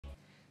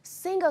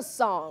Sing a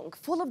song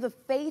full of the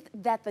faith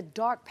that the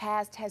dark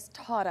past has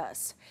taught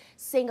us.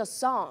 Sing a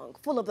song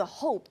full of the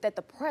hope that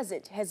the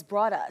present has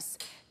brought us.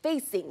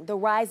 Facing the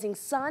rising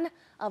sun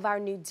of our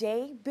new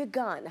day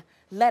begun.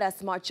 Let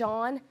us march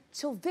on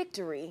till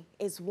victory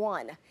is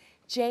won.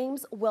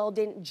 James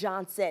Weldon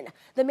Johnson,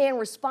 the man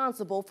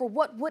responsible for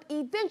what would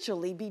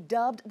eventually be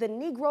dubbed the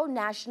Negro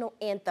National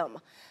Anthem.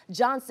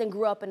 Johnson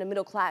grew up in a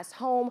middle-class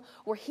home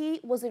where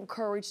he was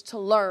encouraged to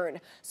learn,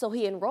 so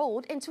he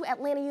enrolled into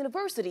Atlanta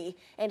University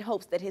in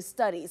hopes that his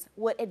studies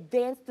would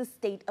advance the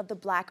state of the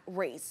black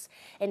race.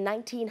 In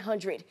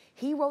 1900,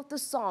 he wrote the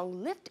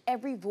song Lift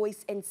Every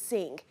Voice and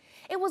Sing.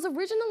 It was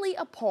originally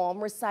a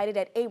poem recited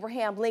at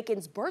Abraham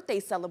Lincoln's birthday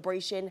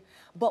celebration,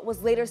 but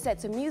was later set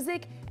to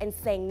music and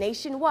sang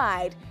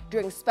nationwide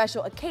during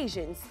special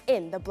occasions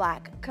in the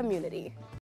black community.